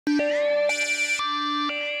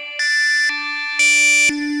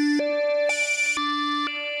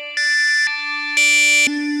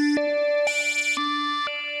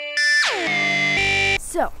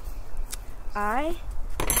I,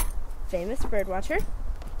 famous birdwatcher,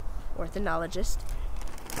 ornithologist,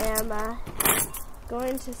 am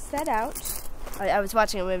going to set out. I was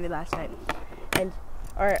watching a movie last night,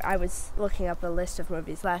 or I was looking up a list of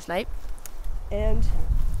movies last night, and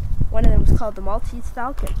one of them was called The Maltese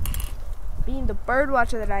Falcon. Being the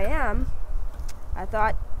birdwatcher that I am, I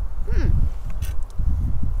thought,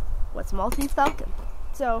 what's Maltese Falcon?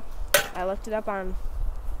 So I looked it up on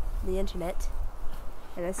the internet,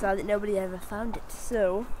 and I saw that nobody ever found it.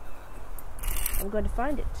 So I'm going to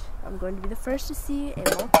find it. I'm going to be the first to see a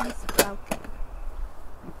Maltese Falcon.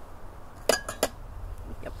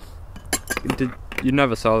 Yep. You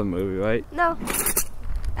never saw the movie, right? No.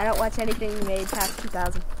 I don't watch anything made past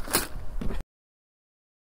 2000.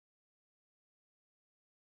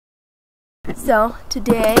 So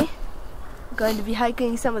today I'm going to be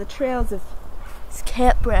hiking some of the trails of this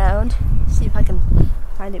campground. See if I can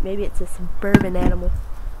find it. Maybe it's a suburban animal.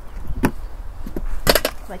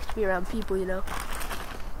 Likes to be around people, you know.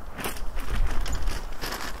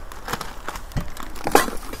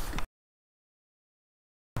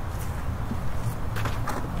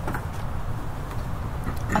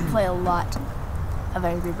 I play a lot of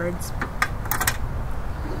Angry Birds.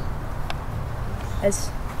 As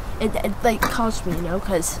it like calls me, you know,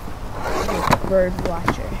 because I'm a bird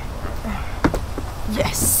watcher.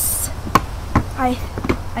 Yes! I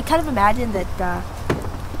kind of imagine that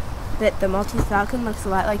that the Maltese Falcon looks a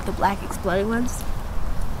lot like the black exploding ones.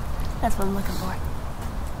 That's what I'm looking for.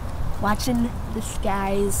 Watching the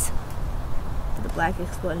skies for the black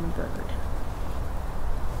exploding bird.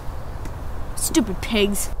 Stupid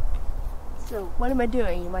pigs. So what am I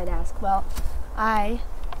doing, you might ask? Well, I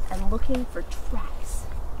am looking for tracks.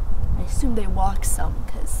 I assume they walk some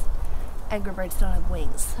because Angry Birds don't have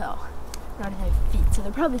wings, so they don't have feet, so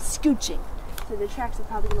they're probably scooching. So the tracks are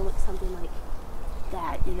probably going to look something like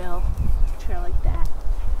that, you know, a trail like that.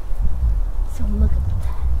 So I'm looking for that.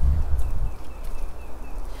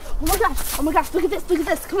 Oh my gosh, look at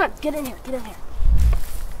this, come on, get in here.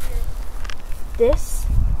 This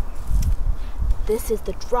is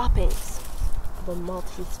the droppings of a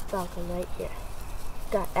Maltese Falcon right here.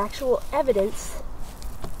 Got actual evidence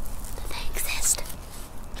that they exist.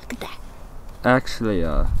 Look at that. Actually,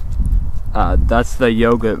 that's the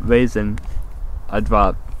yogurt raisin I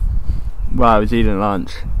dropped while I was eating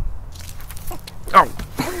lunch. Oh!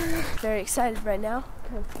 Very excited right now.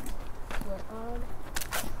 We're on a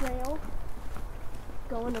trail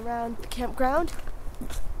going around the campground,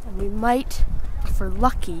 and we might, if we're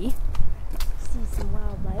lucky, see some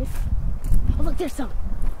wildlife. Oh look, there's some!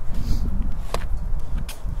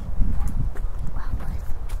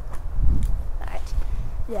 Wildlife. Alright.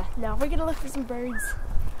 Yeah, now we're gonna look for some birds.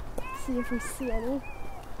 See if we see any.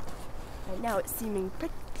 Right now it's seeming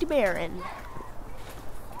pretty barren.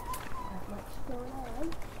 Not much going on.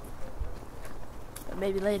 But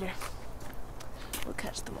maybe later we'll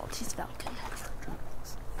catch the Maltese Falcon.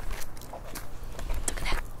 Look at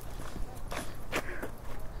that. What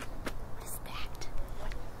is that?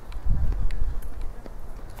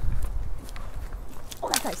 Oh,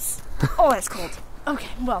 that's nice. Oh, that's cold. Okay,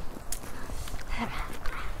 well,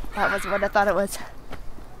 that wasn't what I thought it was.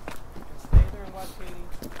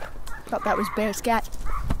 Thought that was bear scat.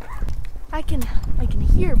 I can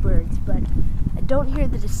hear birds, but I don't hear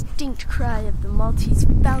the distinct cry of the Maltese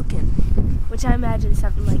Falcon, which I imagine is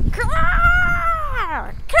something like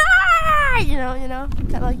caw, caw, you know,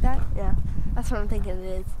 kind of like that. Yeah, that's what I'm thinking it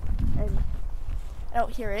is, and I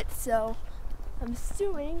don't hear it, so I'm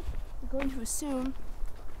going to assume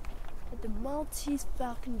that the Maltese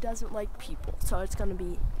Falcon doesn't like people, so it's going to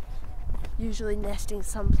be usually nesting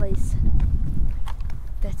someplace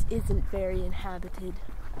that isn't very inhabited.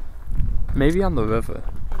 Maybe on the river.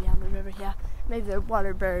 Maybe on the river, yeah. Maybe they're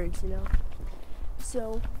water birds, you know.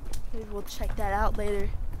 So maybe we'll check that out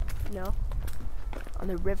later, you know, on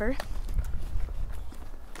the river.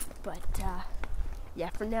 But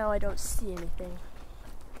yeah, for now I don't see anything.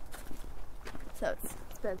 So it's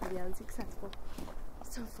been pretty unsuccessful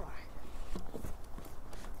so far.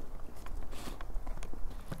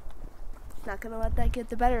 Not gonna let that get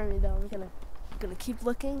the better of me though. I'm gonna keep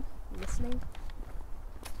looking, listening.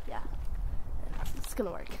 Yeah, it's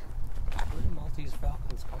gonna work. Where do Maltese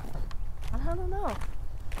Falcons come from? I don't know.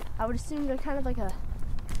 I would assume they're kind of like a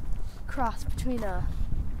cross between an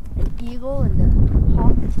eagle and a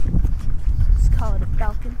hawk. Let's call it a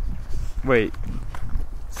falcon. Wait,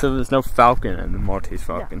 so there's no falcon in the Maltese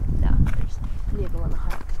Falcon? No, there's an eagle and a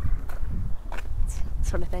hawk.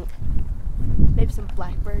 That's what I think. Maybe some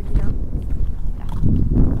blackbird, you know? Yeah.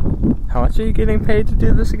 How much are you getting paid to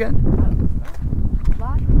do this again? I don't know. A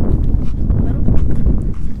lot? A little?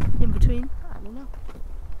 In between?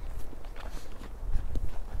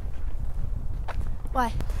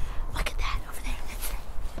 Why? Look at that over there.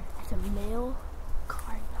 That's a male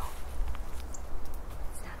cardinal.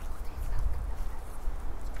 It's not a Maltese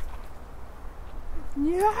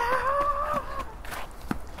falcon. Yeah!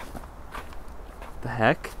 The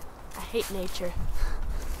heck? I hate nature.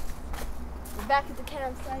 We're back at the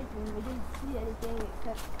campsite and we didn't see anything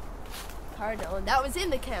except cardinal, and that was in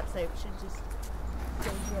the campsite. We should just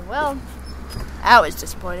stay here. Well, that was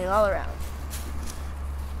disappointing all around.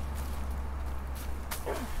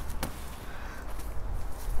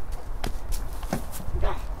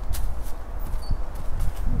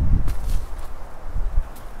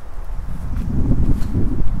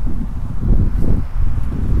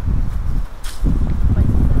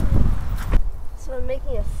 So I'm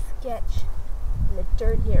making a sketch in the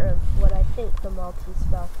dirt here of what I think the Maltese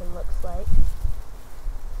falcon looks like.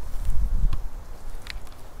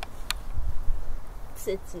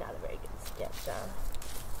 It's not a very good sketch.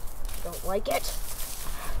 I don't like it.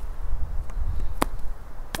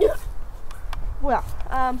 Well,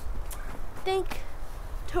 I think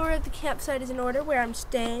tour of the campsite is in order, where I'm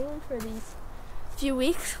staying for these few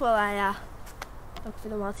weeks while I look for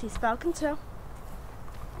the Maltese falcon. So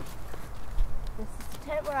this is the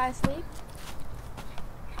tent where I sleep.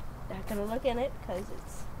 Not gonna look in it because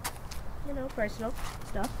it's, you know, personal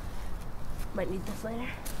stuff. Might need this later.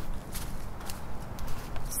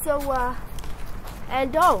 So,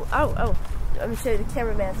 and oh, let me show you the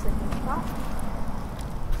cameraman sleeping spot.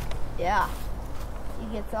 Yeah, he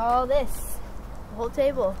gets all this, the whole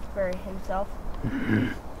table for himself.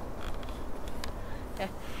 Yeah,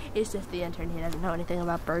 he's just the intern, he doesn't know anything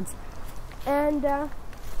about birds. And,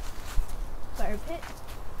 fire pit.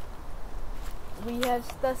 We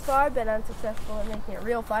have thus far been unsuccessful in making a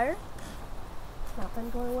real fire. It's not been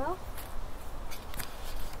going well.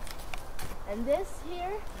 And this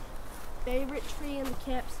here, favorite tree in the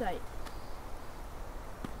campsite.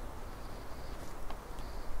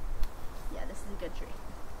 Yeah, this is a good tree.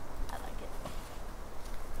 I like it.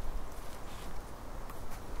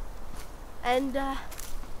 And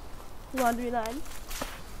laundry line,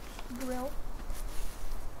 grill.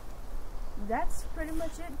 That's pretty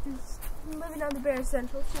much it. Just living on the bare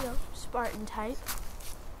essentials, you know, Spartan type.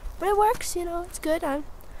 But it works, you know, it's good. I'm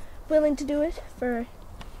willing to do it for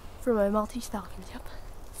my Maltese falcons. Yep.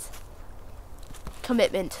 It's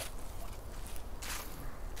commitment.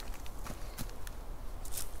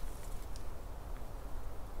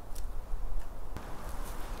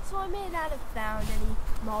 So I may not have found any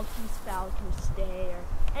Maltese falcon stay or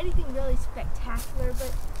anything really spectacular,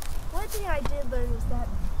 but one thing I did learn was that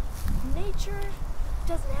nature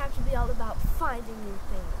doesn't have to be all about finding new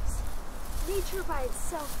things. Nature by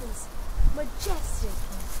itself is majestic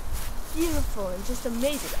and beautiful and just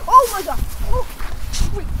amazing. Oh my god! Oh,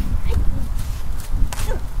 wait.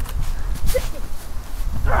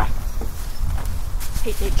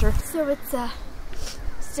 Hate nature. So it's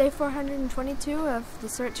day 422 of the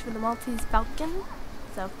search for the Maltese falcon.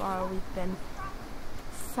 So far we've been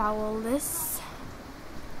foul-less.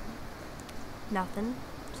 Nothing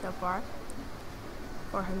so far.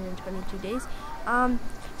 422 days.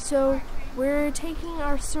 So we're taking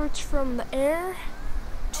our search from the air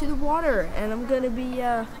to the water, and I'm gonna be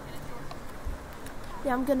I'm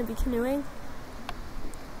gonna be canoeing.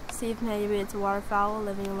 See if maybe it's a waterfowl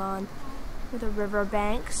living along the river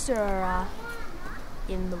banks or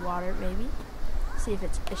in the water maybe. See if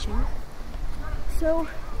it's fishing. So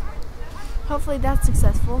hopefully that's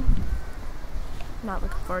successful. Not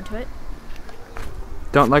looking forward to it.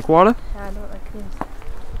 Don't like water? I don't like canoes.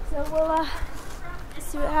 So we'll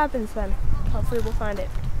see what happens then. Hopefully we'll find it.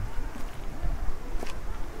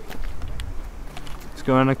 Let's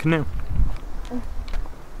go in a canoe.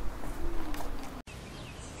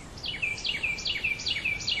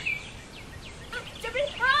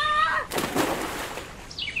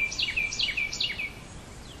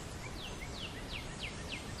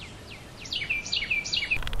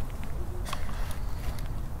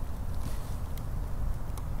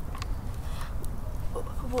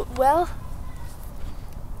 Well,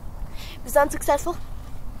 it was unsuccessful,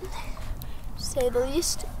 to say the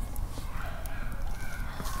least.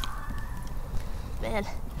 Man,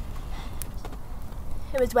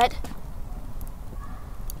 it was wet.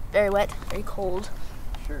 Very wet, very cold.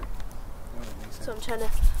 Sure. So I'm trying to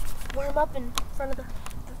warm up in front of the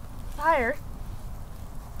fire.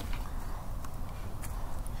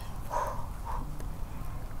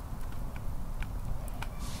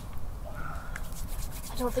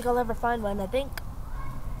 I don't think I'll ever find one. I think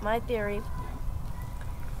my theory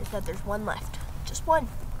is that there's one left. Just one.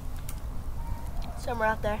 Somewhere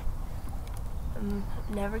out there. I'm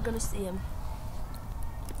never gonna see him.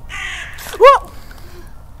 Whoa!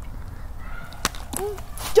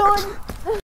 done.